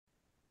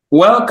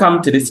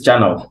Welcome to this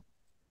channel.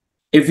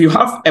 If you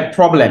have a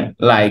problem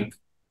like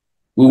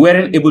we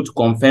weren't able to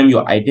confirm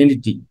your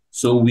identity,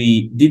 so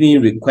we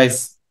didn't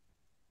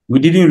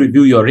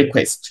review your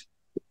request,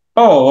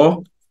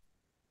 or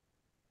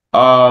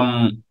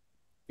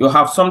you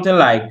have something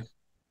like,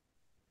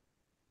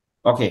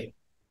 okay,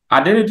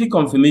 identity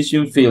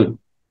confirmation failed.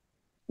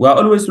 We are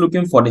always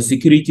looking for the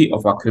security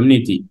of our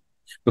community.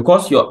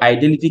 Because your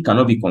identity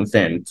cannot be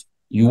confirmed,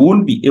 you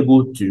won't be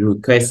able to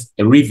request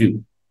a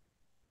review.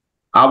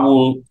 I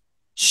will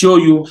show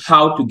you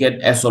how to get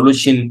a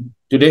solution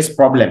to this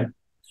problem.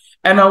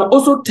 And I'll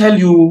also tell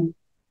you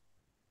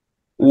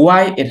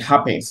why it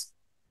happens,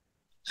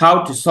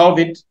 how to solve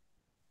it,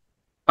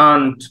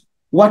 and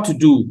what to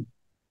do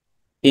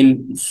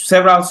in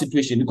several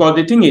situations. Because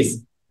the thing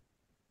is,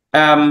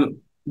 the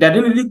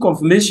identity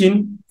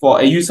confirmation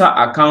for a user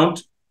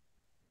account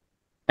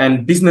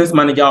and business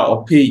manager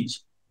or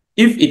page,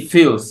 if it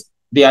fails,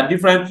 they are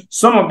different.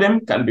 Some of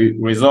them can be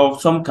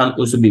resolved, some can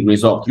also be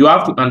resolved. You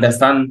have to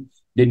understand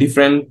the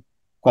different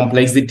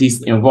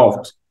complexities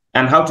involved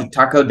and how to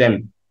tackle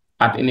them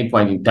at any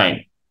point in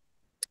time.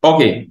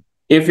 Okay,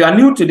 if you are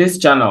new to this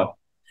channel,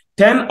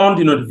 turn on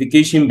the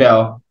notification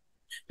bell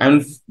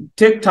and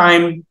take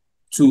time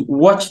to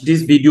watch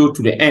this video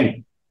to the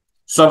end.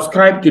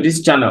 Subscribe to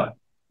this channel.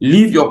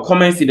 Leave your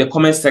comments in the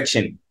comment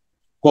section,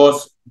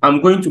 because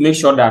I'm going to make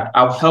sure that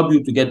I'll help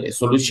you to get a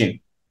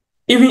solution.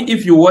 Even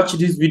if you watch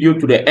this video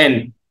to the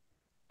end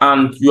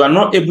and you are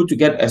not able to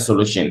get a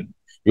solution,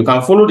 you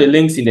can follow the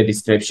links in the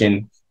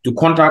description to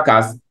contact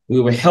us. We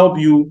will help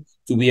you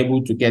to be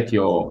able to get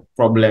your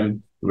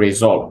problem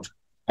resolved.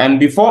 And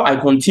before I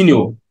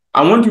continue,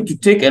 I want you to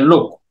take a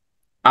look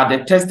at the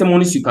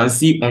testimonies you can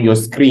see on your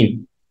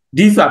screen.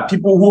 These are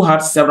people who had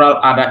several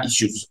other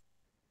issues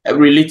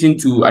relating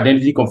to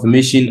identity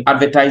confirmation,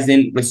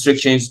 advertising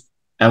restrictions,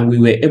 and we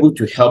were able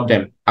to help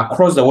them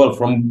across the world,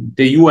 from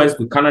the US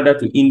to Canada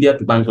to India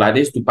to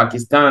Bangladesh to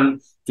Pakistan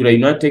to the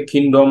United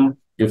Kingdom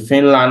to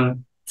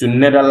Finland to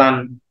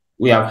Netherlands.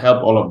 We have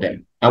helped all of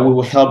them, and we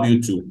will help you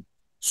too.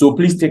 So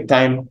please take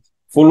time,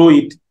 follow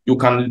it. You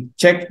can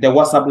check the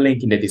WhatsApp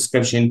link in the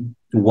description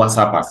to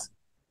WhatsApp us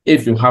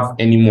if you have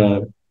any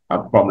more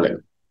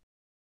problem.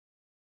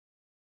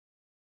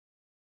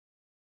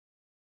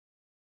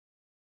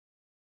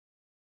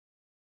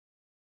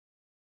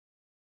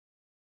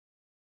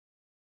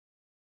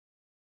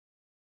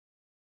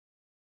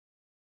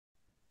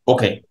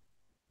 Okay,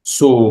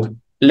 so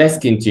let's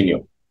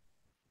continue.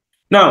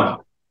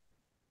 Now,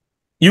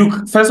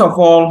 first of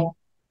all,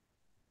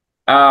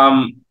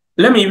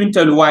 let me even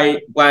tell you why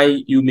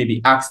you may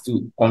be asked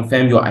to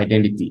confirm your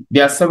identity.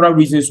 There are several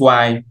reasons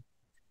why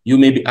you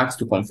may be asked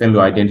to confirm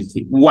your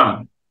identity.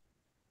 One,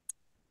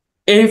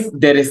 if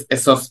there is a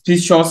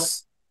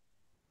suspicious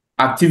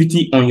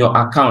activity on your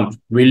account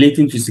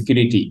relating to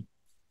security.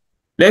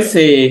 Let's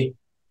say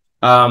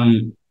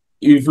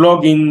you've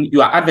logged in,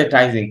 you are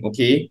advertising,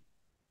 okay?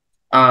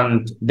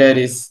 And there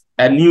is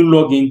a new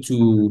login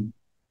to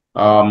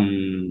a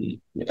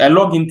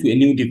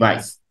new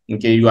device.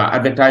 Okay, you are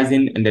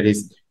advertising and there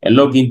is a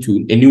login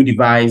to a new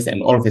device,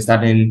 and all of a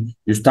sudden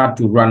you start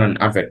to run an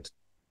advert.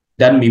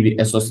 That may be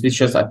a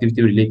suspicious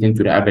activity relating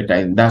to the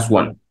advertising. That's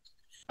one.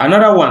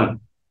 Another one,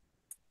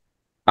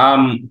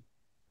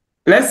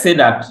 let's say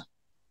that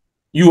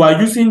you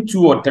are using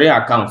 2 or 3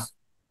 accounts,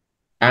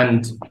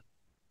 and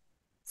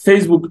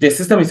Facebook, the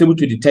system is able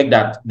to detect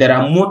that there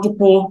are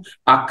multiple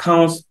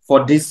accounts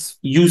for this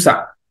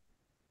user.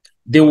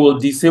 They will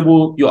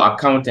disable your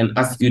account and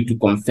ask you to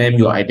confirm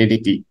your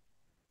identity.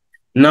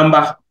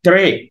 Number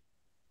 3,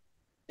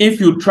 if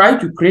you try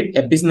to create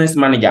a business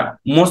manager,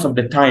 most of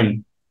the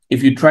time,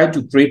 if you try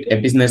to create a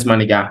business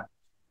manager,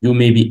 you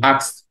may be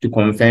asked to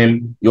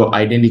confirm your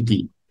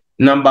identity.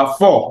 Number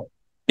 4,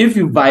 if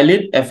you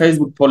violate a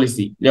Facebook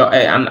policy,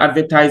 an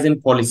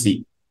advertising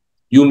policy,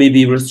 you may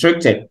be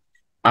restricted,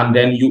 and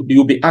then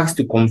you'll be asked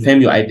to confirm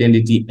your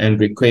identity and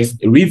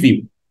request a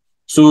review.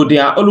 So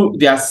there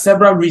are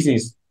several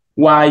reasons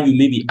why you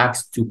may be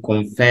asked to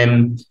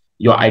confirm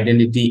your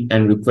identity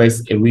and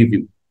request a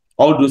review.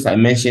 All those I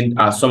mentioned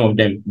are some of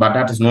them, but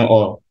that is not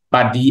all,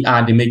 but these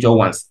are the major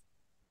ones.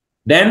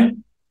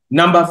 Then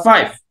number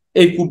 5,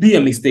 it could be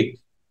a mistake.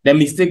 The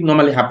mistake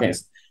normally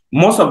happens.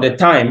 Most of the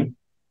time,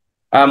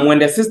 when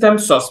the system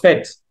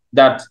suspects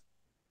that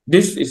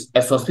this is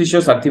a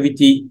suspicious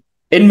activity,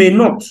 it may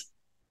not,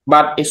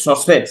 but it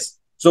suspects.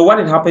 So what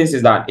it happens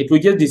is that it will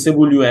just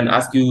disable you and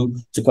ask you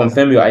to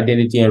confirm your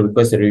identity and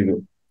request a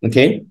review.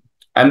 Okay?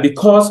 And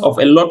because of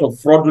a lot of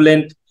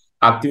fraudulent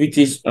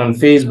activities on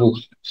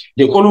Facebook,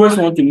 they always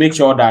want to make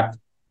sure that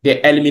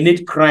they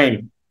eliminate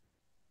crime.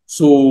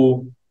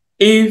 So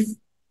if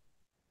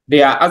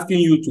they are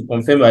asking you to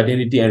confirm your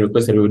identity and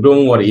request a review,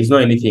 don't worry, it's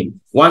not anything.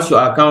 Once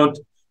your account,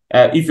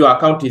 if your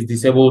account is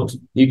disabled,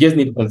 you just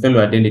need to confirm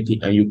your identity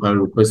and you can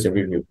request a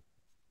review.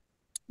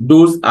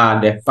 Those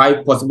are the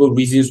 5 possible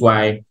reasons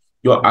why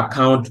your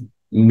account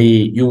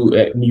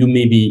you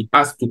may be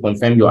asked to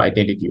confirm your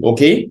identity.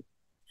 Okay.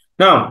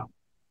 Now,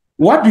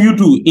 what do you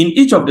do in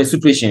each of the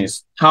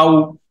situations?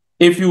 How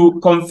if you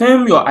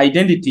confirm your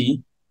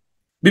identity,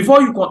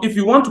 if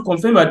you want to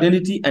confirm your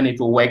identity and it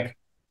will work,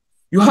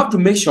 you have to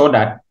make sure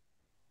that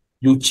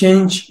you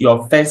change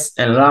your first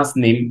and last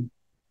name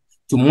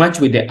to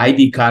match with the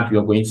ID card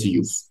you're going to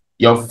use.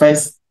 Your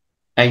first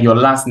and your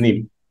last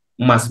name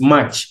must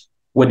match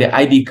with the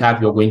ID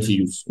card you're going to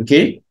use,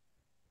 okay?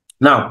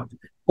 Now,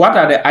 what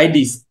are the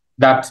IDs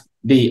that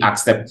they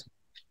accept?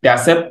 They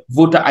accept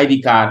voter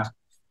ID card,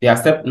 they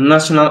accept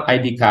national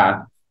ID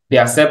card, they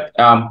accept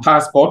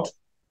passport,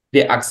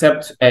 they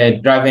accept a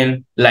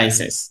driving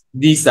license.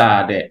 These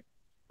are the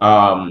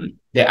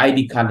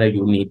ID card that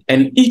you need.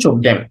 And each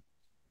of them,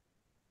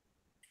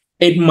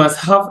 it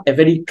must have a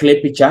very clear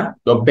picture,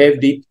 your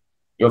birth date,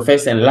 your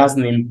first and last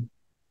name,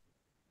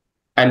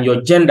 and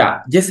your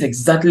gender, just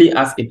exactly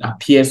as it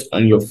appears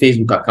on your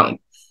Facebook account.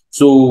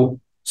 So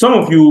some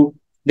of you,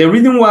 the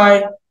reason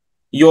why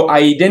your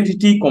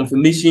identity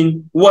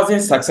confirmation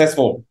wasn't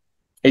successful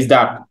is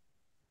that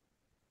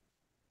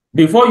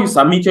before you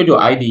submitted your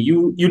ID,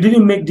 you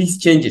didn't make these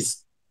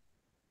changes.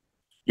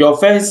 Your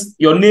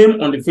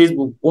name on the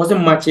Facebook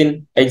wasn't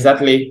matching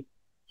exactly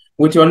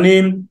with your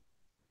name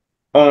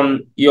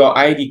on your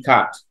ID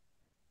card,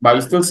 but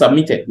you still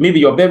submitted. Maybe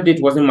your birth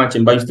date wasn't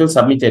matching, but you still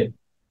submitted.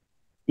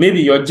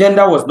 Maybe your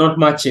gender was not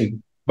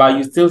matching, but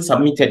you still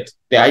submitted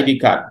the ID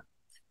card.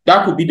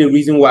 That could be the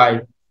reason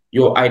why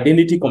your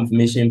identity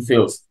confirmation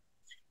fails.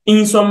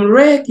 In some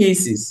rare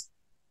cases,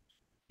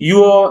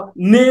 your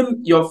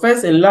name, your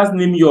first and last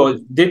name, your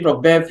date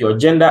of birth, your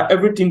gender,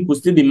 everything could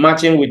still be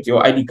matching with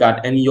your ID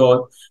card, and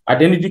your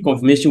identity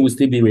confirmation will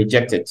still be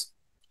rejected.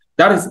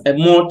 That is a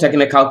more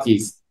technical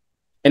case.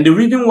 And the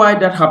reason why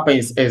that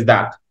happens is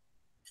that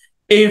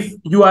if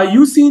you are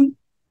using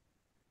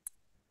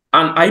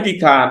an ID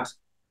card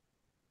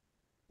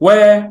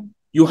where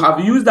you have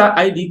used that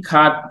ID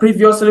card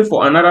previously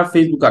for another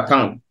Facebook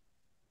account,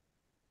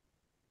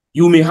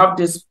 you may have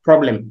this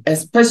problem,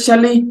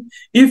 especially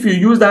if you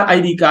use that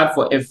ID card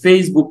for a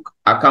Facebook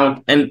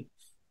account and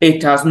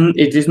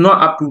it is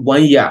not up to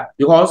 1 year,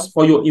 because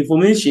for your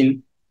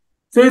information,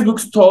 Facebook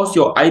stores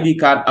your ID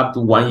card up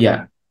to 1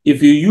 year.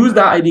 If you use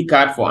that ID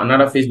card for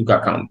another Facebook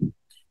account,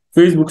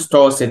 Facebook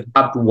stores it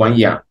up to 1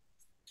 year.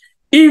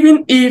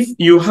 Even if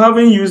you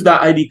haven't used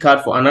that ID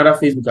card for another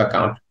Facebook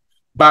account,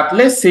 but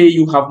let's say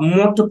you have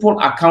multiple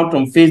accounts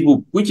on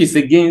Facebook, which is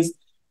against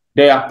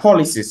their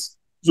policies.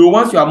 So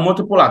once you have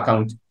multiple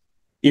accounts,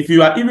 if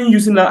you are even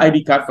using that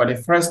ID card for the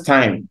first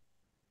time,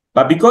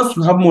 but because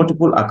you have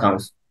multiple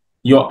accounts,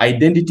 your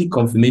identity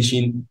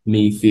confirmation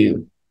may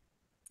fail.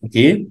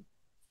 Okay?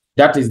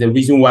 That is the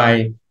reason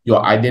why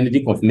your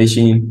identity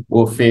confirmation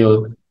will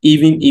fail,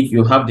 even if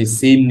you have the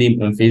same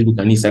name on Facebook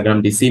and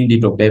Instagram, the same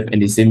date of birth,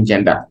 and the same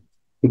gender.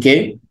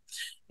 Okay?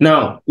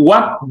 Now,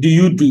 what do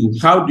you do?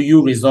 How do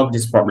you resolve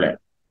this problem?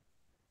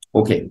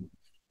 Okay.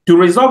 To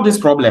resolve this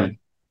problem,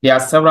 there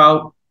are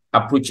several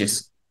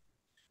approaches,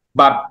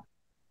 but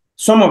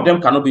some of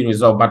them cannot be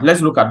resolved. But let's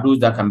look at those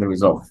that can be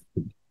resolved.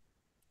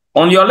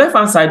 On your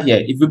left-hand side here,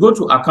 if you go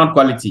to account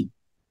quality,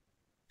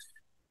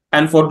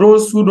 and for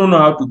those who don't know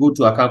how to go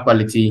to account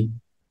quality,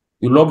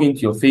 you log into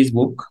your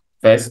Facebook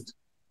first,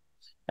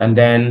 and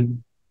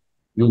then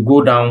you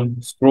go down,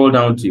 scroll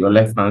down to your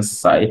left-hand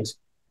side,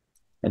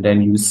 and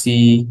then you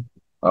see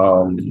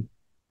Ad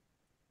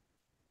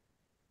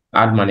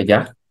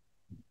Manager.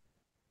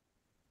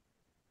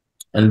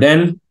 And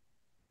then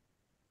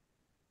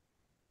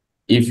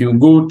if you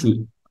go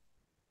to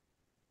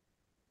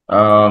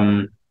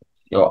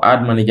your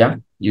Ad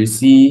Manager, you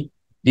see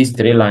these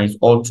 3 lines,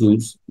 all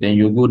tools. Then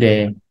you go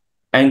there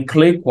and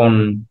click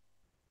on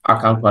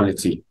account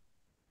quality.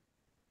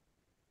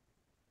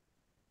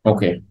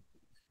 Okay.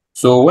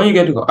 So when you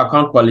get to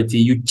account quality,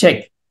 you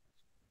check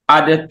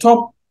at the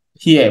top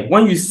here.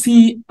 When you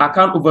see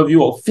account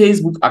overview of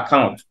Facebook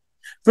account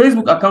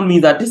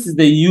means that this is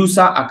the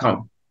user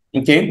account.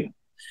 Okay.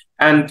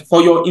 And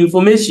for your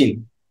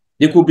information,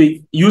 there could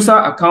be user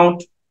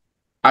account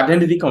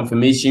identity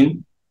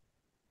confirmation.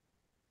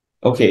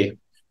 Okay.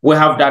 We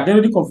have the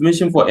identity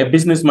confirmation for a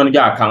business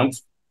manager account.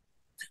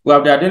 We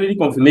have the identity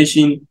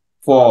confirmation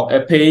for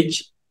a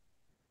page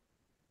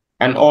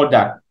and all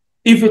that.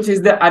 If it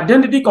is the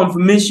identity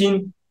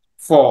confirmation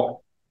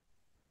for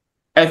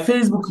a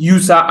Facebook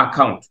user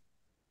account,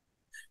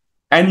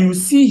 and you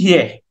see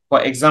here,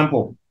 for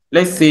example,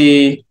 let's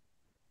say,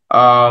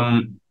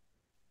 like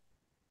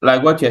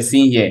what you're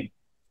seeing here,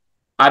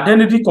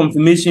 identity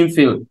confirmation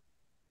field.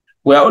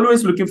 We are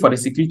always looking for the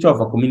security of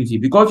a community,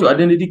 because your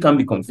identity can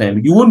be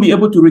confirmed. You won't be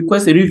able to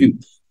request a review.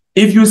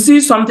 If you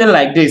see something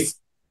like this,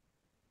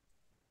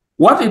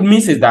 what it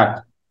means is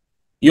that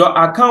your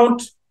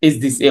account is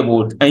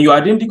disabled and your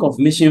identity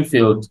confirmation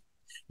failed.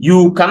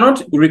 You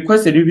cannot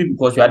request a review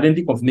because your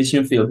identity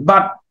confirmation failed.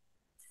 But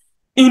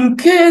in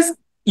case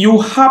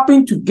you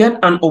happen to get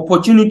an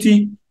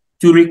opportunity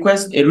to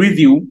request a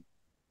review,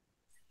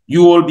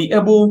 you will be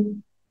able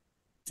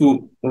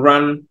to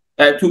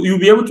you'll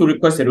be able to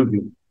request a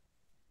review.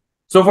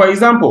 So for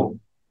example,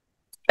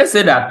 let's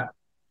say that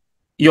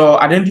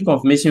your identity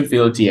confirmation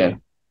failed here,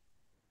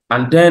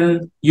 and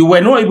then you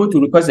were not able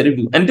to request a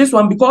review. And this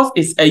one, because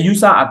it's a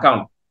user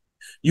account,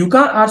 you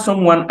can't add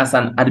someone as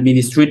an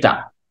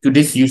administrator to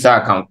this user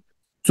account.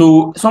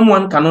 So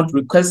someone cannot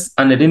request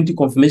an identity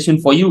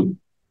confirmation for you.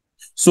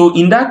 So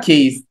in that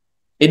case,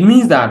 it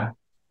means that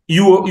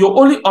your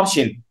only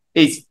option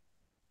is,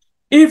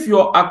 if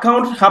your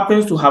account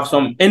happens to have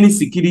any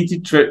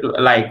security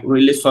like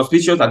really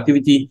suspicious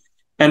activity,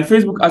 and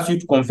Facebook asks you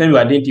to confirm your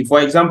identity. For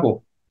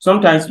example,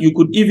 sometimes you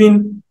could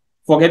even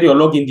forget your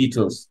login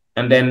details,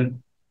 and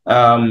then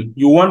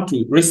you want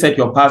to reset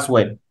your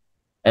password,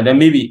 and then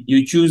maybe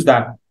you choose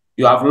that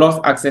you have lost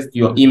access to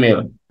your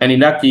email. And in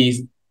that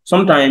case,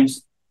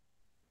 sometimes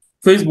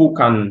Facebook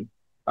can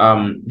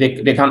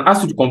they can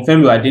ask you to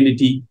confirm your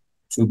identity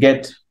to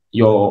get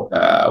your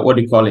what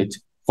do you call it,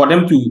 for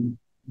them to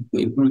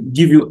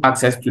give you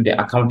access to the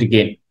account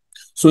again.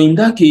 So in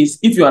that case,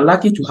 if you are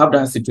lucky to have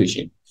that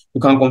situation, you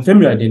can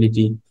confirm your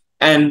identity,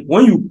 and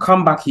when you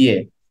come back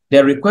here,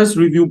 the request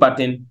review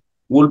button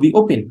will be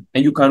open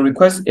and you can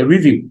request a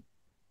review.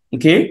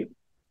 Okay.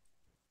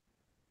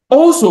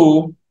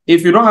 Also,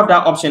 if you don't have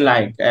that option,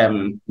 like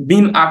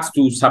being asked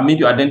to submit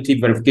your identity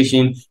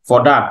verification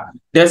for that,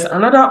 there's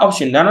another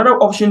option. Another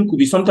option could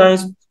be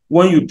sometimes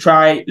when you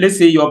try, let's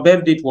say your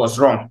birth date was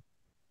wrong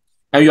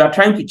and you are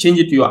trying to change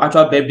it to your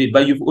actual birth date,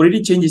 but you've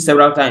already changed it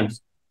several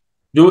times.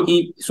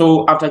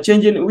 So after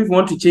changing, if you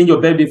want to change your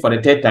birth date for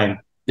the third time,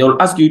 they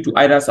will ask you to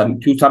either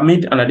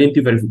submit an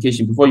identity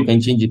verification before you can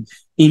change it.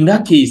 In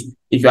that case,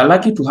 if you are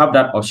lucky to have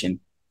that option,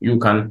 you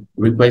can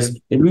request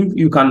a review.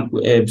 You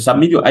can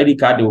submit your ID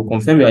card, they will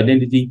confirm your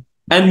identity,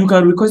 and you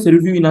can request a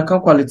review in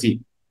account quality.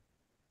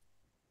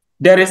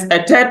 There is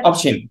a third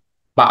option,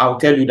 but I'll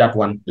tell you that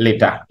one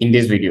later in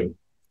this video.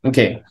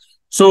 Okay,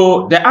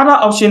 so the other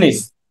option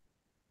is,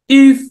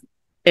 if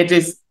it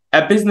is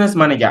a business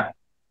manager.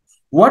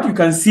 What you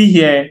can see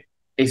here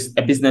is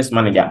a business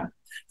manager.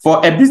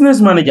 For a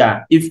business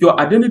manager, if your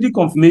identity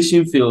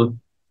confirmation failed,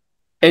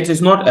 it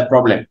is not a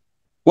problem.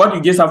 What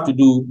you just have to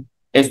do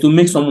is to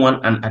make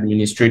someone an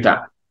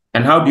administrator.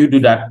 And how do you do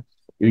that?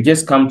 You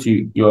just come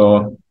to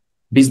your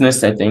business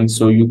settings.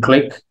 So you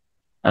click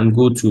and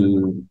go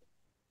to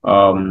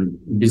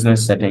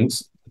business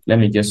settings. Let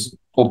me just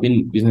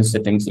open business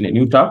settings in a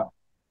new tab.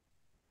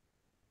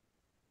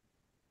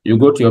 You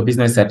go to your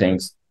business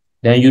settings,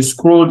 then you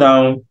scroll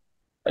down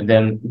and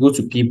then go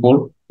to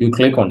people. You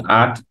click on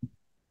add.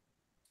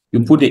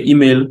 You put the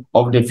email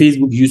of the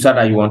Facebook user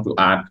that you want to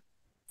add.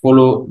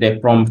 Follow the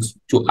prompt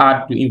to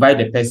add, to invite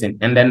the person,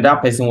 and then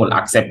that person will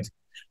accept.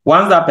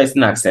 Once that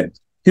person accepts,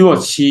 he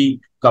or she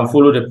can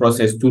follow the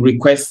process to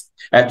request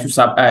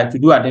to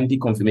do identity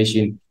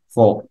confirmation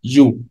for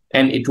you,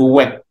 and it will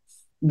work.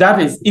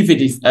 That is if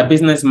it is a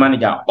business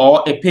manager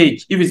or a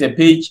page. If it's a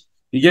page,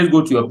 you just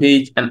go to your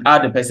page and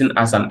add the person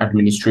as an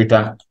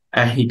administrator,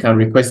 and he can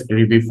request a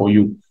review for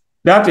you.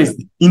 That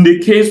is in the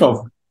case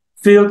of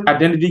failed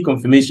identity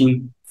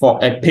confirmation for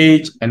a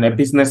page and a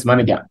business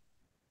manager.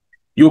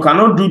 You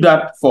cannot do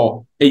that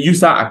for a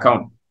user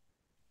account.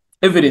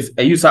 If it is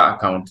a user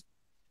account,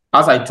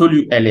 as I told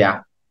you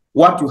earlier,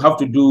 what you have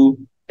to do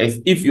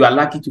is, if you are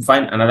lucky to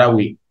find another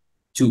way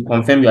to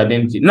confirm your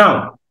identity.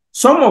 Now,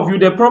 some of you,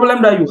 the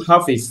problem that you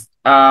have is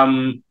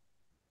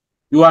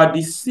you are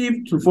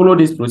deceived to follow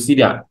this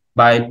procedure,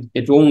 but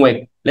it won't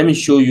work. Let me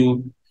show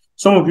you.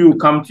 Some of you will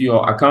come to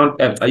your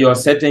account, your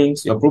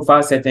settings, your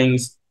profile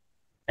settings,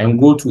 and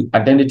go to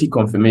identity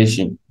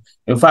confirmation.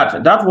 In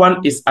fact, that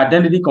one is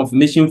identity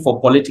confirmation for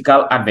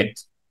political advert.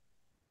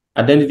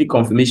 Identity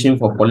confirmation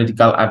for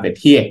political advert.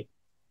 Here,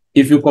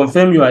 if you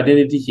confirm your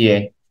identity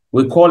here,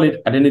 we call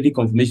it identity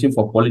confirmation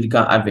for political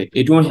advert.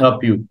 It won't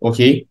help you,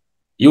 okay?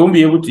 You won't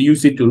be able to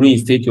use it to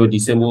reinstate your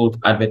disabled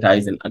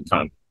advertising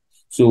account.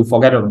 So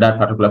forget of that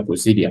particular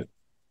procedure.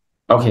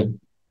 Okay.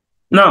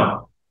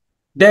 Now,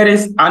 there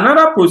is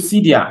another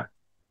procedure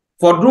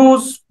for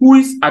those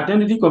whose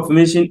identity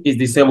confirmation is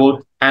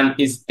disabled and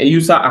is a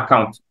user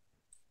account.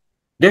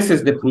 This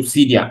is the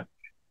procedure.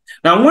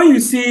 Now, when you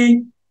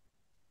see,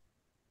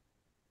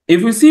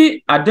 if you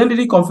see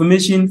identity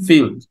confirmation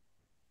failed,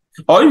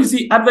 or you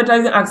see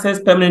advertising access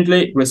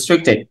permanently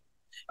restricted,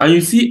 and you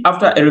see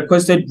after a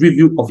requested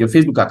review of your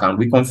Facebook account,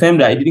 we confirm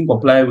that it didn't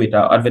comply with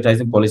our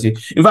advertising policy.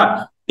 In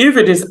fact, if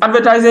it is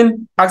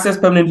advertising access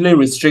permanently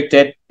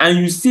restricted, and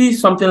you see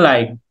something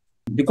like,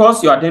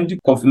 because your identity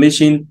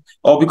confirmation,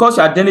 or because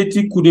your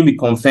identity couldn't be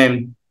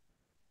confirmed,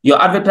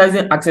 your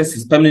advertising access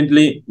is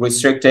permanently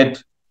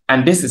restricted,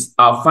 and this is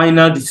our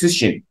final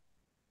decision.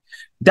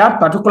 That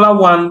particular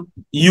one,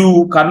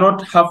 you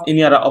cannot have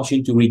any other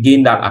option to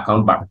regain that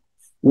account back.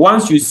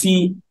 Once you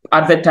see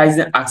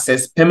advertising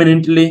access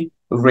permanently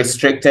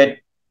restricted,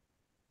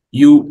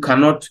 you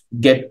cannot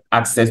get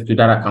access to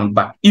that account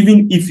back.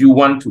 Even if you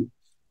want to,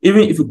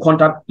 even if you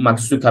contact Mark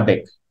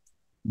Zuckerberg,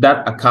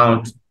 that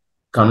account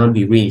cannot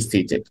be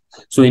reinstated.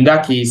 So in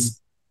that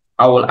case,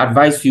 I will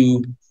advise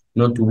you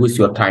not to waste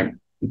your time.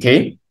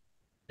 Okay?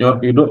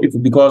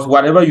 Because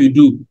whatever you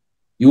do,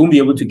 you won't be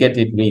able to get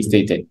it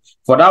reinstated.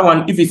 For that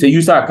one, if it's a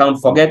user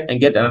account, forget and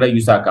get another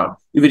user account.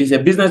 If it is a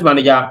business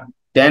manager,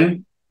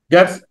 then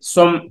get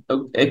some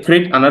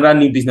create another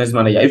new business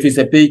manager. If it's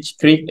a page,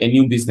 create a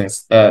new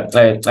business.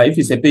 If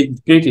it's a page,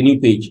 create a new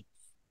page.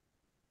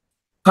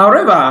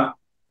 However,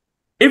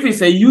 if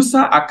it's a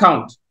user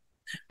account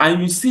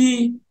and you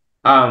see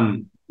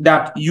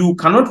that you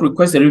cannot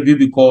request a review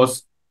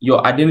because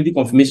your identity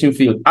confirmation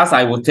failed, as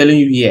I was telling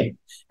you here,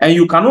 and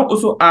you cannot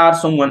also add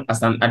someone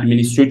as an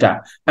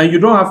administrator, and you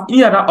don't have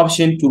any other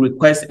option to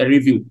request a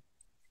review,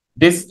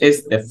 this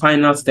is the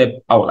final step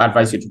I would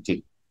advise you to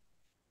take.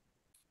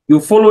 You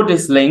follow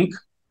this link.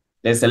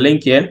 There's a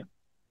link here.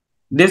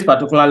 This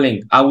particular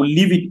link, I will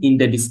leave it in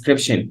the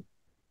description.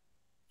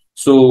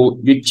 So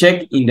you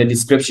check in the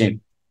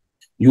description.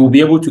 You will be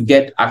able to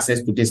get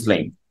access to this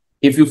link.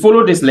 If you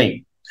follow this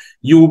link,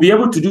 you will be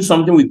able to do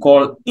something we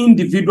call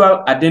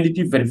individual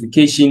identity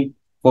verification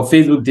for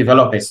Facebook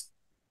developers.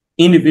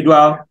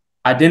 Individual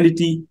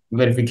identity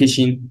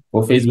verification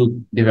for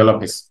Facebook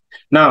developers.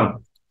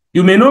 Now,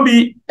 you may not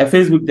be a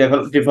Facebook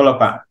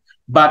developer,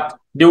 but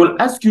they will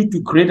ask you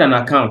to create an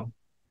account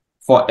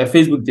for a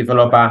Facebook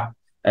developer,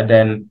 and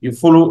then you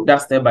follow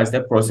that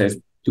step-by-step process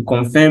to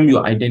confirm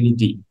your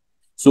identity.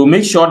 So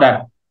make sure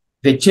that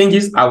the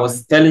changes I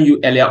was telling you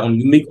earlier on,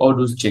 you make all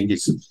those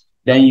changes.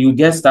 Then you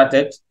get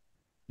started.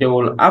 They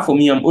will ask for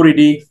me, I'm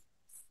already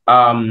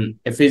a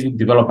Facebook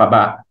developer,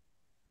 but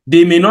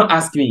they may not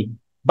ask me.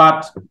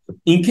 But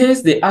in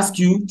case they ask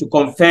you to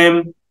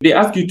confirm, they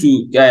ask you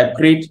to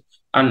create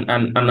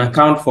an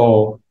account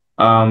for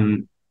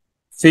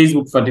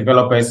Facebook for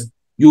developers,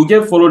 you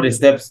just follow the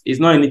steps. It's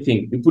not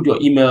anything. You put your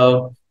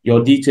email,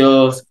 your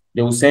details,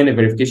 they will send a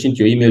verification to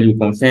your email, you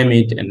confirm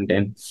it, and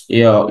then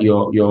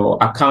your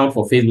account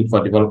for Facebook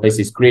for developers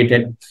is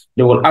created.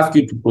 They will ask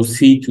you to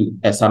proceed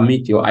to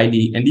submit your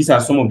ID, and these are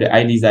some of the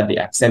IDs that they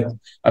accept,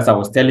 as I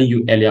was telling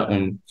you earlier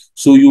on.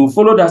 So you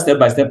follow that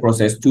step-by-step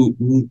process to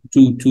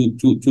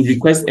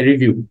request a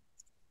review.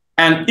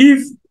 And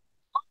if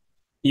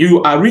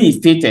you are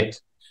reinstated,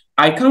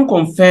 I can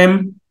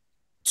confirm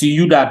to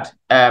you that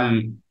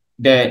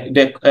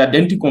the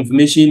identity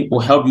confirmation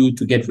will help you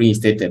to get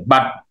reinstated.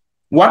 But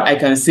what I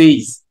can say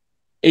is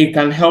it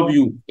can help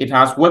you. It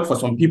has worked for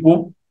some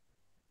people.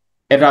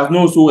 It has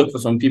not also worked for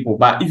some people.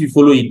 But if you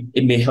follow it,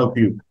 it may help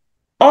you.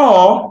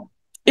 Or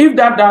if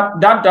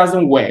that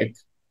doesn't work,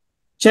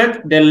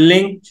 check the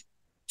link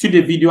to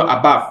the video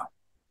above.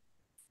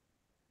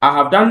 I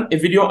have done a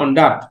video on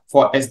that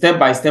for a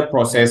step-by-step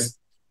process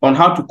on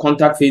how to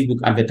contact Facebook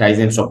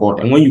advertising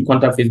support. And when you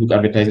contact Facebook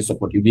advertising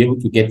support, you'll be able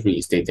to get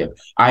reinstated.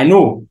 I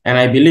know, and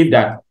I believe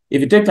that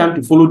if you take time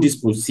to follow this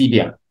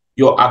procedure,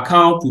 your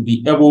account will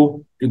be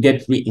able to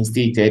get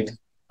reinstated,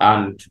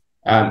 and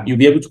you'll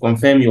be able to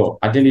confirm your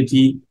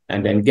identity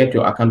and then get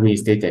your account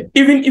reinstated.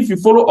 Even if you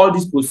follow all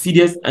these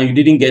procedures and you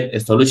didn't get a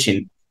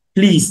solution,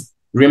 please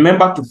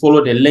remember to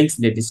follow the links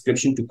in the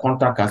description to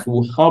contact us. We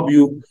will help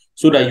you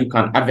so that you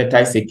can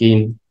advertise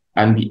again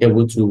and be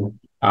able to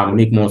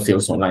make more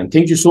sales online.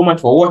 Thank you so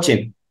much for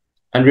watching.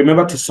 And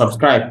remember to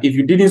subscribe. If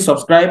you didn't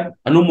subscribe,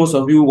 I know most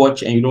of you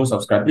watch and you don't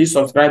subscribe. Please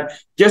subscribe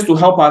just to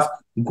help us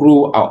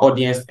grow our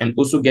audience and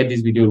also get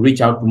this video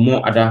reach out to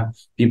more other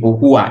people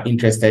who are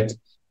interested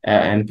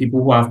and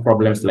people who have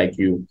problems like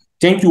you.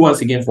 Thank you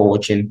once again for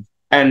watching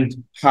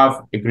and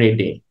have a great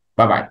day.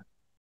 Bye-bye.